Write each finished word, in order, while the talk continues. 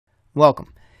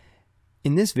Welcome.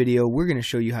 In this video, we're going to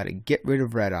show you how to get rid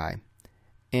of Redeye.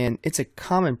 And it's a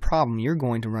common problem you're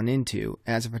going to run into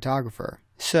as a photographer.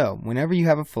 So, whenever you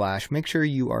have a flash, make sure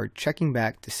you are checking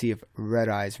back to see if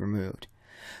Redeye is removed.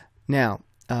 Now,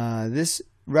 this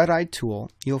Redeye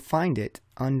tool, you'll find it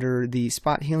under the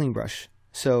spot healing brush.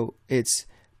 So, its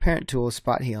parent tool is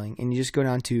spot healing, and you just go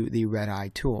down to the Redeye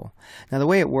tool. Now the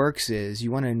way it works is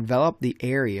you want to envelop the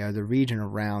area, the region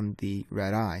around the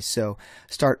Redeye. So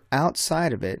start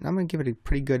outside of it, and I'm going to give it a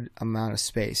pretty good amount of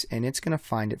space, and it's going to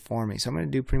find it for me. So I'm going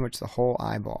to do pretty much the whole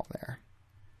eyeball there.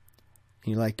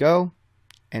 And you let go,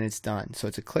 and it's done. So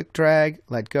it's a click drag,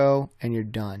 let go, and you're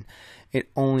done. It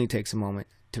only takes a moment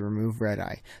to remove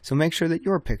Redeye. So make sure that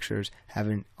your pictures have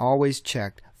been always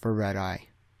checked for Redeye.